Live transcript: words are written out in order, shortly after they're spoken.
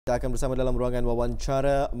Kita akan bersama dalam ruangan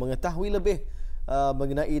wawancara mengetahui lebih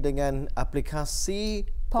mengenai dengan aplikasi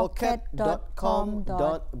pocket.com.bn.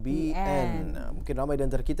 Mungkin ramai di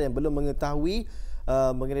antara kita yang belum mengetahui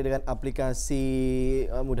mengenai dengan aplikasi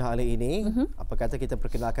mudah alih ini. Apa kata kita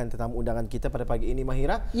perkenalkan tetamu undangan kita pada pagi ini,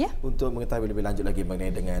 Mahira, untuk mengetahui lebih lanjut lagi mengenai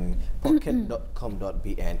dengan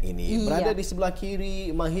pocket.com.bn ini. Berada di sebelah kiri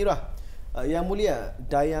Mahira, Yang Mulia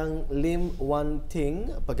Dayang Lim Wan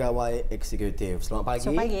Ting, pegawai eksekutif. Selamat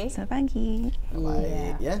pagi. Selamat pagi.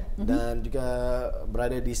 Baik, ya. Dan juga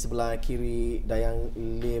berada di sebelah kiri Dayang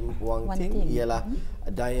Lim Wan Ting ialah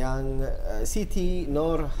Dayang Siti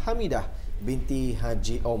Nur Hamidah binti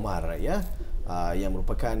Haji Omar, ya. Yang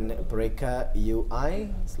merupakan pereka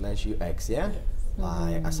UI/UX, ya.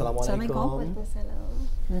 Baik. Assalamualaikum.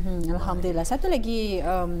 Alhamdulillah. Satu lagi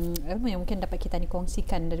yang mungkin dapat kita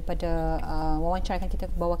kongsikan daripada wawancara yang kita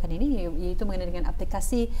bawakan ini, iaitu mengenai dengan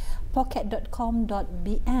aplikasi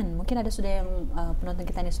pocket.com.bn. Mungkin ada sudah yang penonton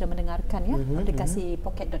kita ni sudah mendengarkan, ya, aplikasi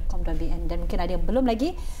pocket.com.bn, dan mungkin ada yang belum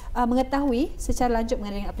lagi mengetahui secara lanjut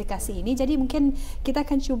mengenai dengan aplikasi ini. Jadi mungkin kita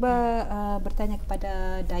akan cuba bertanya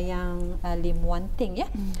kepada Dayang Lim Wan Ting, ya.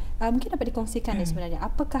 Mungkin dapat dikongsikan sebenarnya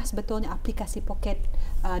apakah sebetulnya aplikasi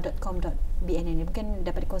pocket.com.bn ini, mungkin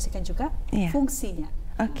dapat dikongsikan juga fungsinya.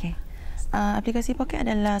 Okey. Aplikasi Pocket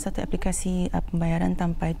adalah satu aplikasi pembayaran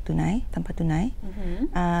tanpa tunai,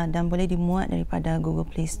 dan boleh dimuat daripada Google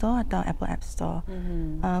Play Store atau Apple App Store.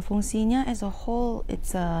 Fungsinya as a whole,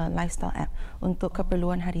 it's a lifestyle app untuk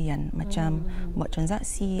keperluan harian, macam buat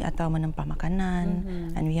transaksi atau menempah makanan,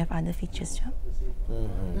 and we have other features juga.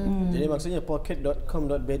 Jadi maksudnya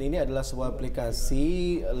pocket.com.bn ini adalah sebuah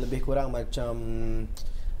aplikasi lebih kurang macam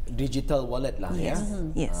digital wallet lah, yes.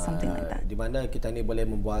 ya. Yes, something like that. Di mana kita ni boleh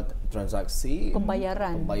membuat transaksi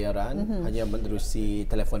pembayaran hanya menerusi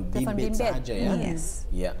telefon bimbit sahaja, ya.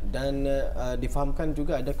 Yes. Ya, dan difahamkan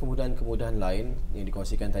juga ada kemudahan-kemudahan lain yang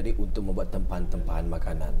dikongsikan tadi untuk membuat tempahan-tempahan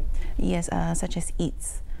makanan. Yes, such as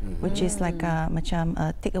Eats, which is like macam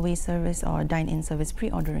take-away service or dine-in service,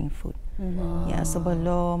 pre-ordering food. Ya,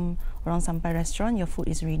 sebelum orang sampai restoran, your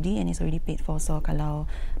food is ready and it's already paid for. So kalau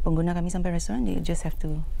pengguna kami sampai restoran, they just have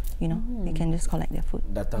to, they can just collect their food.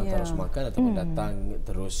 Datang terus makan ataupun datang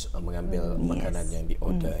terus mengambil makanan yang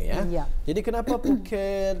di-order, ya. Jadi kenapa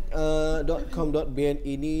pocket.com.bn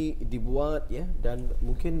ini dibuat, ya, dan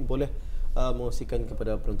mungkin boleh mengkongsikan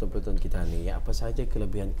kepada penonton-penonton kita ni, ya, apa sahaja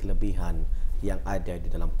kelebihan-kelebihan yang ada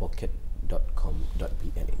di dalam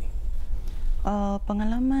pocket.com.bn ini?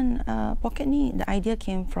 Pengalaman Pocket ni, the idea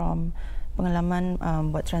came from pengalaman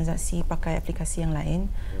buat transaksi pakai aplikasi yang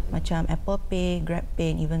lain, macam Apple Pay, Grab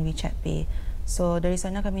Pay, and even WeChat Pay. So dari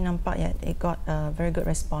sana kami nampak it got a very good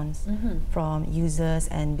response from users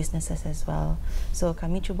and businesses as well. So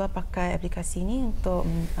kami cuba pakai aplikasi ni untuk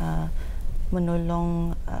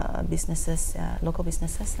menolong businesses, local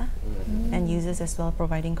businesses lah, and users as well,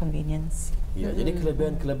 providing convenience. Ya, jadi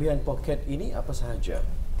kelebihan Pocket ini apa sahaja?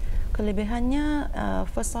 Kelebihannya,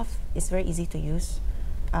 first off, it's very easy to use.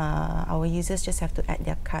 Our users just have to add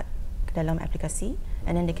their card ke dalam aplikasi,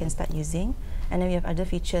 and then they can start using. And then we have other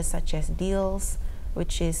features such as deals,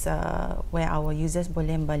 which is where our users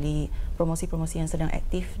boleh membeli promosi-promosi yang sedang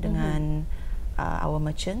aktif dengan our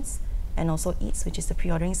merchants, and also Eats, which is the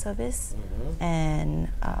pre-ordering service, and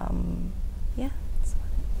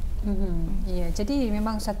Ya, jadi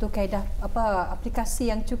memang satu kaedah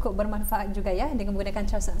aplikasi yang cukup bermanfaat juga, ya, dengan menggunakan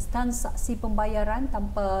transaksi pembayaran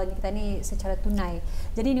tanpa kita ni secara tunai.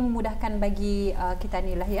 Jadi ini memudahkan bagi kita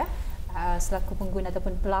ni lah, ya, selaku pengguna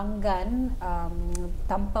ataupun pelanggan,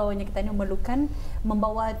 tanpa kita ni memerlukan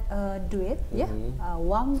membawa duit, ya,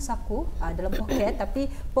 wang saku dalam poket, tapi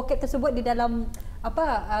poket tersebut di dalam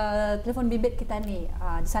telefon bimbit kita ni.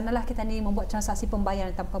 Di sanalah kita ni membuat transaksi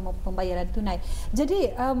pembayaran tanpa pembayaran tunai.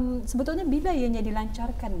 Jadi sebetulnya bila ianya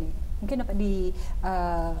dilancarkan ni? Mungkin dapat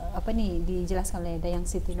dijelaskan oleh Dayang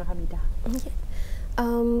Siti Nur Hamidah.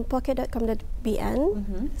 Pocket.com.bn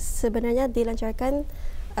sebenarnya dilancarkan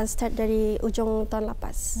start dari ujung tahun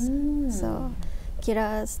lepas. So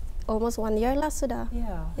kira almost 1 year lah sudah.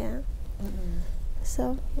 Yeah.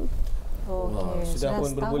 So sudah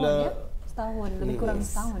pun bermula setahun, lebih kurang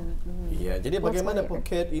setahun. Ya, jadi bagaimana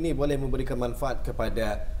Pocket ini boleh memberikan manfaat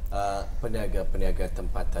kepada peniaga-peniaga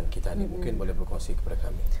tempatan kita ni? Mungkin boleh berkongsi kepada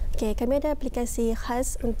kami. Okey, kami ada aplikasi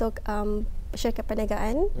khas untuk syarikat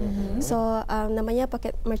perniagaan. So namanya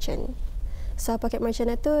Pocket Merchant. So Pocket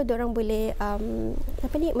Merchant itu diorang boleh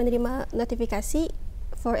menerima notifikasi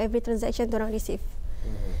for every transaction diorang receive.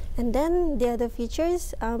 And then the other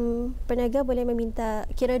features, peniaga boleh meminta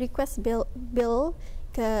request bill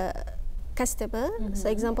ke customer. So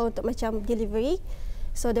example untuk macam delivery,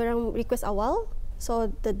 so diorang request awal,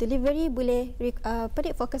 So the delivery boleh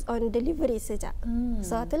fokus on delivery saja.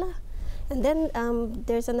 So itulah. And then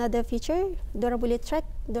there's another feature, diorang boleh track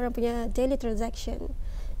diorang punya daily transaction.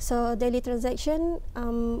 So daily transaction,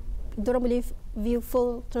 diorang boleh view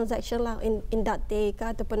full transaction lah in that day ke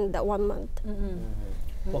ataupun that 1 month.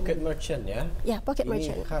 Pocket merchant ya? Ya, pocket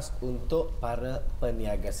merchant. Ini khas untuk para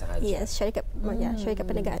peniaga sahaja. Yes, syarikat syarikat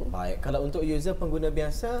perniagaan. Baik, kalau untuk user pengguna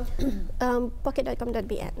biasa,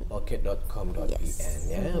 pocket.com.bn. Pocket.com.bn yes.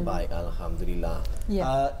 Ya. Baik, alhamdulillah.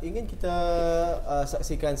 Ingin kita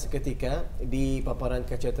saksikan seketika di paparan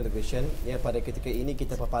kaca televisyen ya, pada ketika ini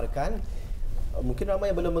kita paparkan, mungkin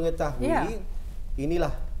ramai yang belum mengetahui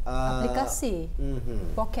inilah aplikasi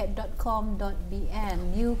pocket.com.bn,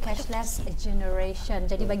 new cashless generation.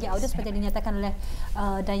 Jadi bagi Auda seperti dinyatakan oleh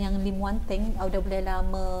Dayang Lim Wan Ting, Auda bolehlah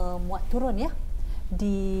memuat turun ya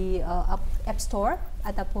di App Store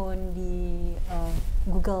ataupun di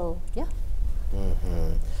Google ya.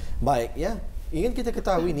 Baik ya, ingin kita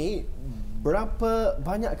ketahui ni berapa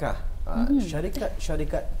banyakkah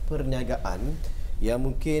syarikat-syarikat perniagaan yang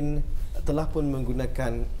mungkin telah pun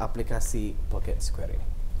menggunakan aplikasi Pocket Square ini.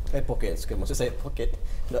 Pocket Square, maksud saya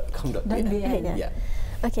pocket.com.bn. Yeah.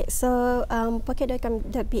 Okay, so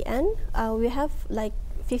pocket.com.bn, we have like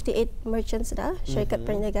 58 merchants dah, syarikat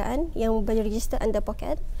perniagaan yang berregister under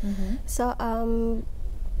Pocket. So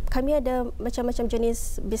kami ada macam-macam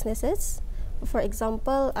jenis businesses. For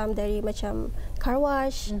example, dari macam car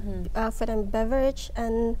wash, food and beverage,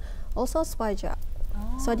 and also spa job.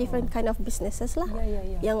 So different kind of businesses lah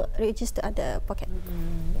yang register ada Pocket.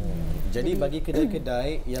 Jadi bagi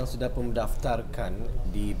kedai-kedai yang sudah mendaftarkan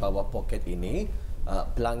di bawah Pocket ini,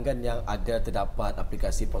 pelanggan yang ada terdapat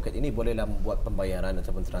aplikasi Pocket ini bolehlah membuat pembayaran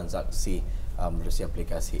ataupun transaksi melalui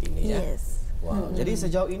aplikasi ini ya. Yes. Wow. Jadi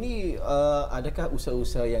sejauh ini adakah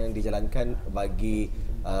usaha-usaha yang dijalankan bagi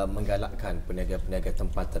menggalakkan peniaga-peniaga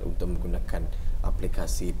tempatan untuk menggunakan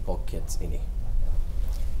aplikasi Pocket ini?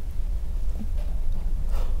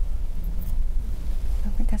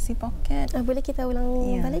 Aplikasi Pocket. Boleh kita ulang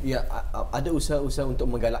balik? Ya, ada usaha-usaha untuk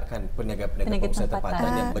menggalakkan peniaga-peniaga pengusaha tempatan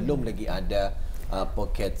yang belum lagi ada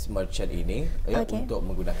Pocket Merchant ini untuk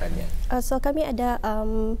menggunakannya. So kami ada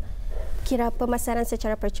kira pemasaran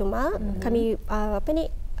secara percuma. Kami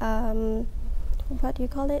what do you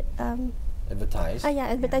call it? Advertise.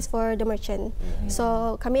 Advertise for the merchant.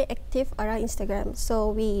 So kami aktif arah Instagram.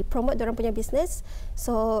 So we promote dorang punya business.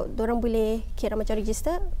 So dorang boleh kira macam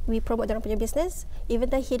register. We promote dorang punya business.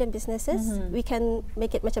 Even the hidden businesses, we can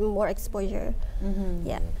make it macam more exposure.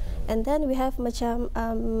 Yeah. And then we have macam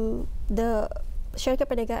the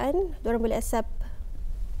syarikat perniagaan, dorang boleh accept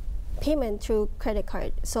payment through credit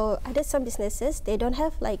card. So ada some businesses they don't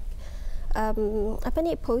have like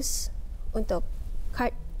post untuk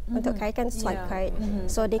card. Untuk kaikan swipe card,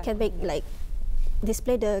 so they can make like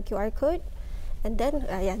display the QR code, and then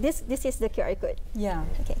this is the QR code.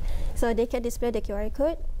 Okay, so they can display the QR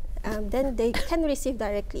code, then they can receive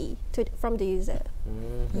directly from the user.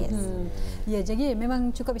 Yes. Ya, jadi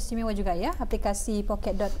memang cukup istimewa juga ya aplikasi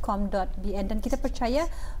pocket.com.bn, dan kita percaya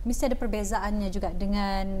mesti ada perbezaannya juga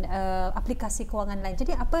dengan aplikasi kewangan lain.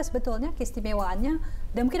 Jadi apa sebetulnya keistimewaannya,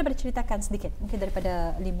 dan mungkin dapat diceritakan sedikit mungkin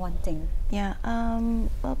daripada Lim Wan Ting. Ya,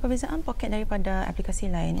 perbezaan Pocket daripada aplikasi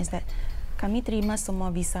lain is that kami terima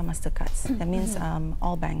semua Visa Mastercards. That means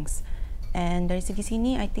all banks. And dari segi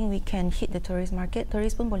sini, I think we can hit the tourist market.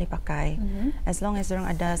 Tourist pun boleh pakai. As long as orang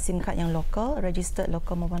ada SIM card yang local, registered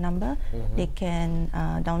local mobile number, they can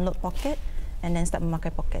download Pocket and then start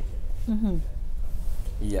memakai Pocket.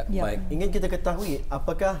 Ya, baik. Ingin kita ketahui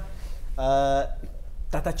apakah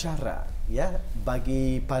tata cara ya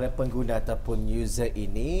bagi para pengguna ataupun user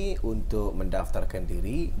ini untuk mendaftarkan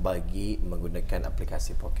diri bagi menggunakan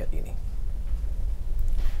aplikasi Pocket ini.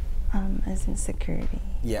 As in security.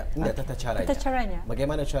 Ya, tata caranya. Tata caranya.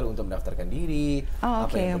 Bagaimana cara untuk mendaftarkan diri?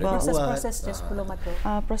 Apa yang boleh buat? Proses-prosesnya sebelum itu.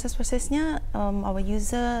 Proses-prosesnya, our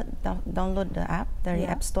user download the app dari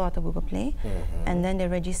App Store atau Google Play, and then they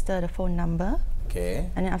register the phone number. Okay.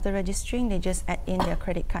 And then after registering, they just add in their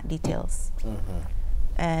credit card details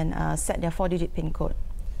and set their 4-digit PIN code.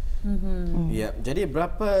 Ya, jadi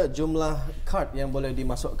berapa jumlah kad yang boleh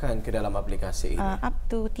dimasukkan ke dalam aplikasi ini? Up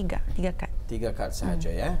to 3 kad. 3 kad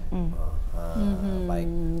sahaja ya. Baik.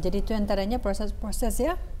 Jadi itu antaranya proses-proses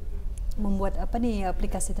ya membuat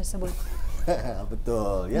aplikasi tersebut.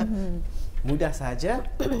 Betul ya. Mudah saja,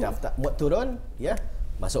 daftar, muat turun ya.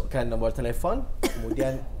 Masukkan nombor telefon,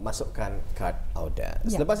 kemudian masukkan kad Auda.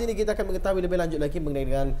 Selepas ini kita akan mengetahui lebih lanjut lagi mengenai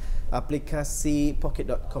dengan aplikasi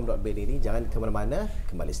pocket.com.bn ini. Jangan ke mana-mana,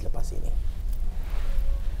 kembali selepas ini.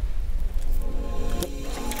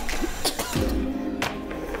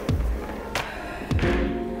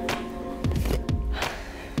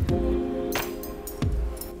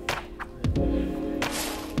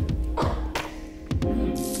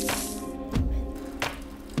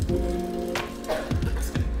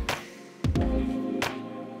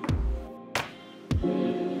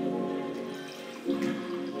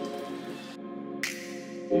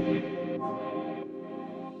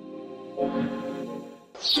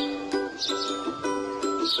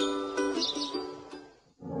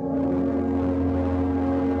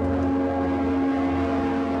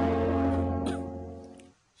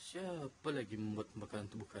 Siapa lagi membuat pembakaran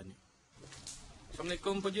tubuh ni?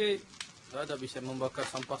 Assalamualaikum Pak Ji. Dah bisa membakar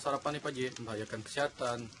sampah sarapan ni Pak Ji, membahayakan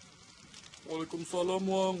kesihatan. Waalaikumsalam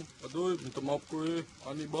Wang. Aduh, minta maaf ke.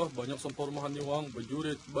 Ani bah banyak sampah rumahan ni Wang,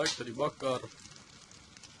 berjurit, baik tadi bakar.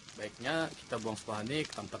 Baiknya kita buang sampah ni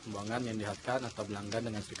ke tempat pembuangan yang dilihatkan atau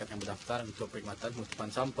berlanggan dengan serikat yang berdaftar untuk perkhidmatan penutupan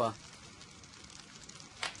sampah.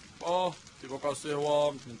 Oh, terima kasih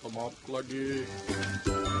Wang. Minta maaf lagi.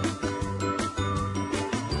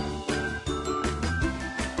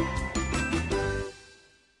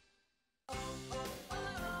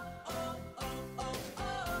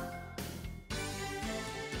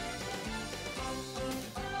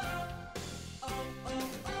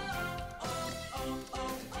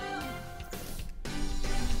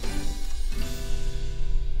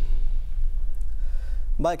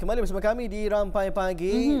 Baik, kembali bersama kami di Rampai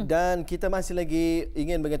Pagi dan kita masih lagi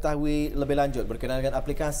ingin mengetahui lebih lanjut berkenaan dengan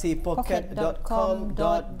aplikasi pocket.com.bn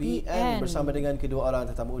bersama dengan kedua orang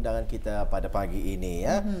tetamu undangan kita pada pagi ini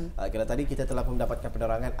ya. Kalau tadi kita telah mendapatkan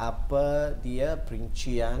penerangan apa dia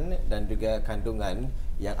perincian dan juga kandungan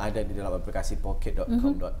yang ada di dalam aplikasi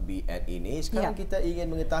pocket.com.bn ini. Sekarang kita ingin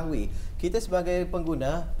mengetahui, kita sebagai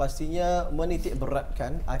pengguna pastinya menitik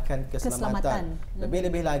beratkan akan keselamatan.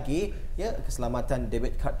 Lebih-lebih lagi ya, keselamatan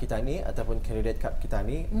debit card kita ni ataupun credit card kita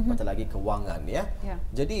ni, apatah lagi kewangan ya.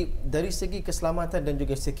 Jadi dari segi keselamatan dan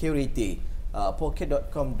juga security,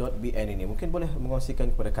 pocket.com.bn ini mungkin boleh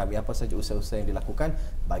mengkongsikan kepada kami apa saja usaha-usaha yang dilakukan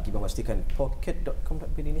bagi memastikan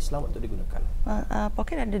pocket.com.bn ini selamat untuk digunakan.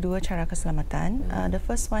 Pocket ada dua cara keselamatan. The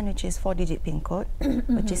first one which is 4-digit PIN code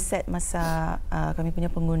which is set masa kami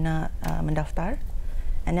punya pengguna mendaftar.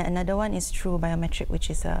 And then another one is through biometric,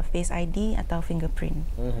 which is a Face ID atau fingerprint.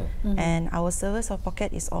 And our service of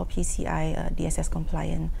Pocket is all PCI DSS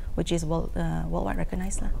compliant, which is worldwide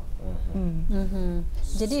recognized lah.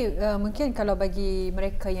 Jadi mungkin kalau bagi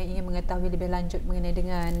mereka yang ingin mengetahui lebih lanjut mengenai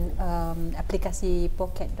dengan aplikasi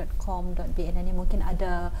pocket.com.bn ini, mungkin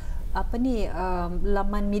ada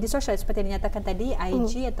laman media sosial seperti yang dinyatakan tadi,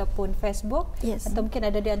 IG ataupun Facebook, atau mungkin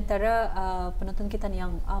ada di antara penonton kita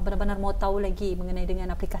yang benar-benar mau tahu lagi mengenai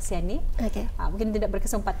dengan aplikasi ini, mungkin tidak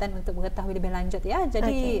berkesempatan untuk mengetahui lebih lanjut ya.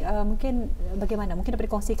 Jadi mungkin bagaimana, mungkin dapat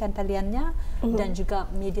dikongsikan taliannya dan juga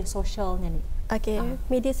media sosialnya ni.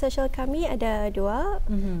 Media sosial kami ada dua.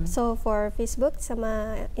 So for Facebook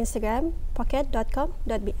sama Instagram,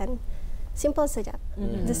 pocket.com.bn. Simple saja.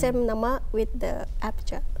 The same nama with the app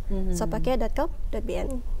je. So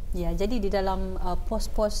pocket.com.bn. Ya, jadi di dalam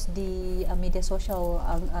post-post di media sosial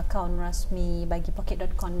akaun rasmi bagi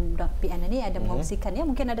pocket.com.bn ini ada mengkongsikan ya,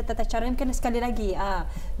 mungkin ada tata cara, mungkin sekali lagi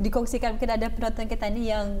dikongsikan, mungkin ada penonton kita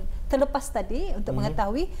ni yang terlepas tadi untuk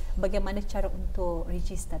mengetahui bagaimana cara untuk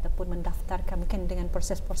register ataupun mendaftarkan, mungkin dengan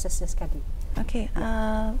proses-prosesnya sekali.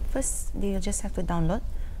 First you just have to download.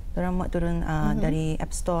 Diorang buat turun dari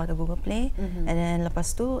App Store atau Google Play, and then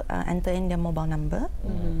lepas tu enter in their mobile number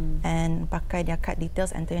and pakai their card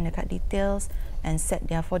details, enter in their card details and set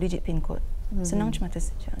their 4-digit PIN code. Senang macam itu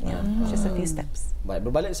saja. Just a few steps. Baik,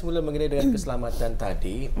 berbalik semula mengenai dengan keselamatan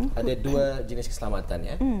tadi, ada dua jenis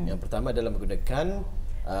keselamatan ya. Yang pertama adalah menggunakan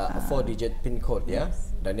 4-digit PIN code ya,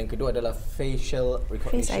 dan yang kedua adalah facial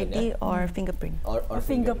recognition, Face ID or fingerprint. Or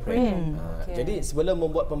fingerprint. Jadi sebelum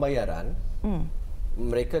membuat pembayaran,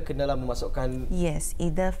 mereka kenalah memasukkan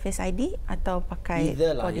either Face ID atau pakai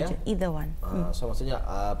either one. So maksudnya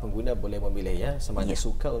pengguna boleh memilih ya, sama ada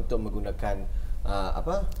suka untuk menggunakan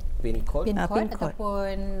PIN code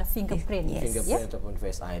ataupun fingerprint, ataupun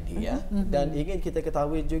Face ID ya. Dan ingin kita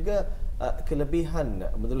ketahui juga kelebihan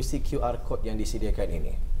menerusi QR code yang disediakan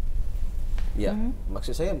ini. Ya,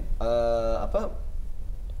 maksud saya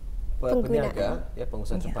peniaga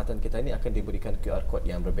pengusaha tempatan kita ini akan diberikan QR code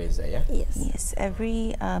yang berbeza ya. Yes,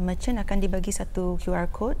 every merchant akan dibagi satu QR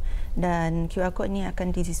code dan QR code ni akan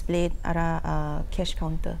di-display arah cash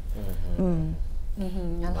counter.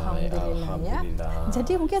 Alhamdulillah ya.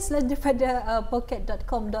 Jadi mungkin selain daripada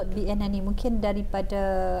pocket.com.bn ni, mungkin daripada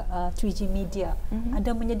 3G Media ada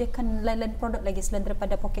menyediakan lain-lain produk lagi selain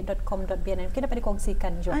daripada pocket.com.bn. Mungkin dapat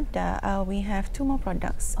dikongsikan juga. Ada. We have 2 more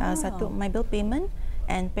products. Satu My Bill Payment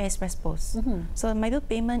and Pay Express Post. So My Bill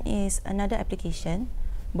Payment is another application,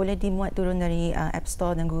 boleh dimuat turun dari App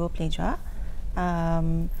Store dan Google Play juga.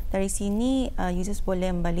 Dari sini users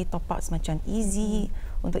boleh membeli top up macam easy,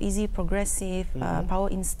 untuk easy, progressive,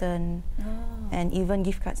 power instant, and even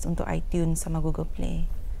gift cards untuk iTunes sama Google Play.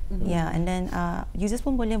 And then users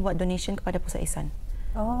pun boleh buat donation kepada pusat ihsan.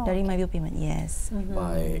 dari My Bill Payment. Yes.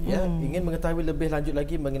 Baik, ya. Ingin mengetahui lebih lanjut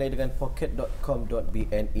lagi mengenai dengan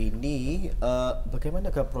pocket.com.bn ini,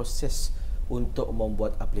 bagaimanakah proses untuk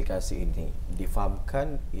membuat aplikasi ini?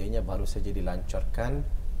 Difahamkan ianya baru saja dilancarkan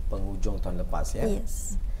penghujung tahun lepas, ya?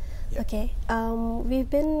 Yes. Yeah. Okay.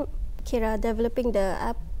 We've been developing the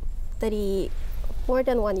app dari more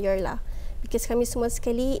than 1 year lah. Because kami semua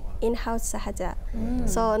sekali in-house sahaja.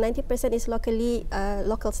 So 90% is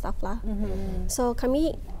local staff lah. So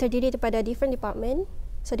kami terdiri daripada different department.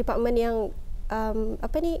 So department yang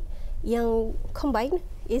yang combine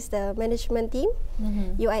is the management team,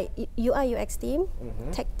 UI UX team,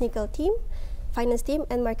 technical team, finance team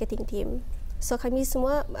and marketing team. So kami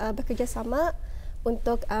semua bekerjasama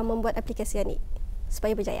untuk membuat aplikasi ini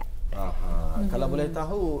supaya berjaya. Kalau boleh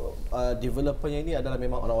tahu, developernya ini adalah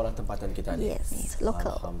memang orang-orang tempatan kita ni. Yes,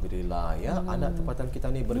 local. Alhamdulillah, ya. Anak tempatan kita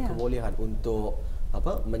ni berkebolehan untuk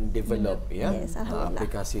mendevelop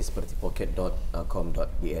aplikasi seperti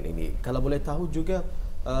pocket.com.bn ini. Kalau boleh tahu juga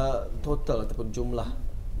total ataupun jumlah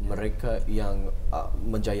mereka yang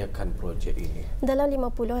menjayakan projek ini. Dalam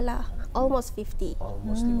 50 lah. Almost 50.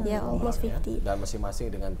 Almost 50. Yeah, almost 50. Dan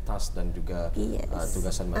masing-masing dengan task dan juga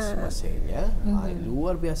tugasan masing-masing, ya.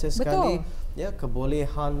 Luar biasa sekali. Ya,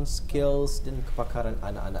 kebolehan, skills dan kepakaran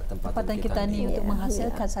anak-anak tempatan kita ni untuk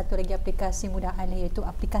menghasilkan satu lagi aplikasi mudah alih, iaitu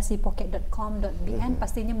aplikasi pocket.com.bn.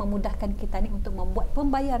 Pastinya memudahkan kita ni untuk membuat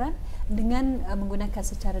pembayaran dengan menggunakan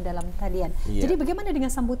secara dalam talian. Jadi bagaimana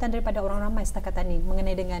dengan sambutan daripada orang ramai setakat ini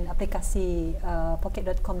mengenai dengan aplikasi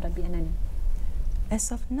pocket.com.bn ini? As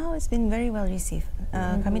of now, it's been very well received.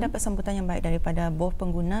 Kami dapat sambutan yang baik daripada both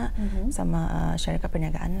pengguna sama syarikat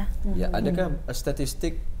perniagaan lah. Ya, adakah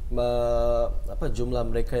statistik jumlah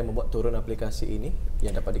mereka yang membuat turun aplikasi ini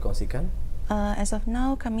yang dapat dikongsikan? As of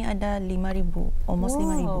now, kami ada 5,000, almost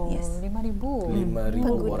 5,000. Yes.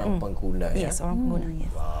 5,000 orang pengguna. Yes, orang pengguna.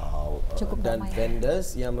 Yes. Wow. Cukup dan ramai.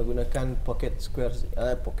 vendors yang menggunakan Pocket Square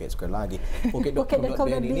lagi.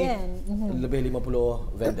 Pocket.com.bn ini lebih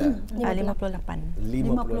 50 vendor. 58.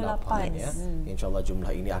 58 ya. InsyaAllah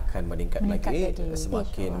jumlah ini akan meningkat lagi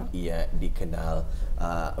semakin ia dikenal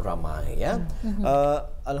ramai, ya.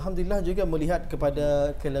 Alhamdulillah juga melihat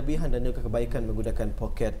kepada kelebihan dan juga kebaikan menggunakan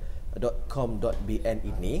pocket.com.bn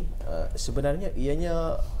ini, sebenarnya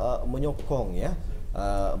ianya menyokong, ya,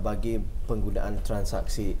 bagi penggunaan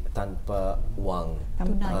transaksi tanpa wang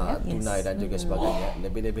tunai dan juga sebagainya.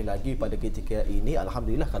 Lebih-lebih lagi pada ketika ini,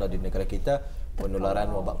 alhamdulillah kalau di negara kita penularan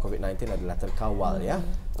wabak COVID-19 adalah terkawal, ya.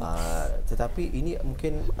 Tetapi ini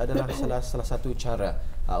mungkin adalah salah satu cara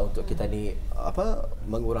untuk kita ni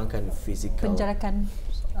mengurangkan penjarakan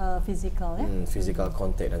fizikal, ya. Physical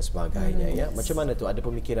contact dan sebagainya, ya. Macam mana tu, ada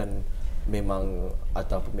pemikiran memang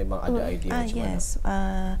ataupun memang ada idea macam mana? Yes.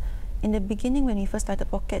 In the beginning when we first started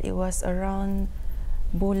Pocket, it was around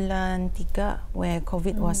bulan 3 where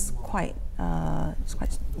COVID was quite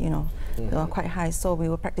quite high, so we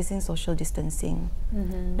were practicing social distancing.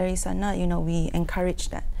 Dari sana, we encourage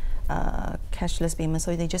that cashless payment,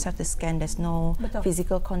 so they just have to scan. There's no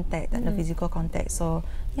physical contact, so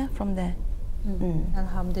yeah, from there.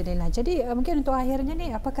 Alhamdulillah. Jadi mungkin untuk akhirnya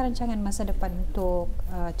ni, apakah rancangan masa depan untuk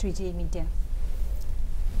 3G Media?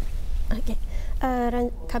 Okay.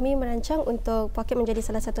 Kami merancang untuk Pocket menjadi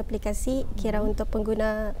salah satu aplikasi untuk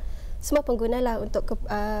semua pengguna lah, untuk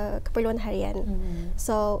keperluan harian.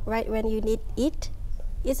 So right when you need it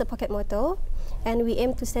is a Pocket Moto, and we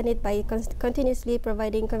aim to stand it by continuously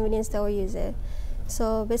providing convenience to our user.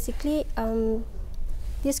 So basically,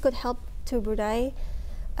 this could help to Brunei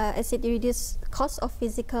as it reduce cost of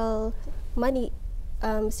physical money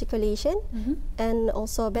circulation and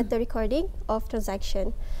also better recording of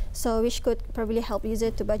transaction, so which could probably help user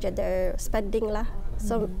to budget their spending lah.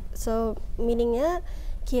 So meaningnya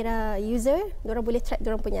user diorang boleh track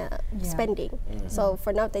diorang punya spending. So for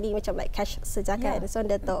now tadi macam like cash saja kan, so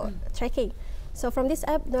dia tahu tracking. So from this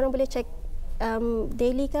app diorang boleh check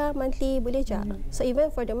daily ke monthly, boleh je. So even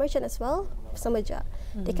for the merchant as well, sama je.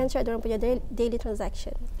 They can track diorang punya daily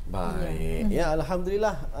transaction. Baik. Ya,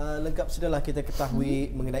 alhamdulillah, lengkap sudahlah kita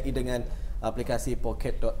ketahui mengenai dengan aplikasi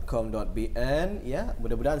pocket.com.bn, ya.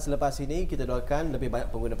 Mudah-mudahan selepas ini kita doakan lebih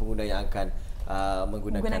banyak pengguna-pengguna yang akan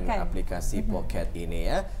menggunakan aplikasi Pocket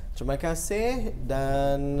ini, ya. Terima kasih,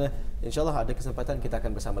 dan insyaAllah ada kesempatan kita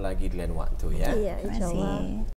akan bersama lagi di lain waktu, ya. Ya, insyaAllah.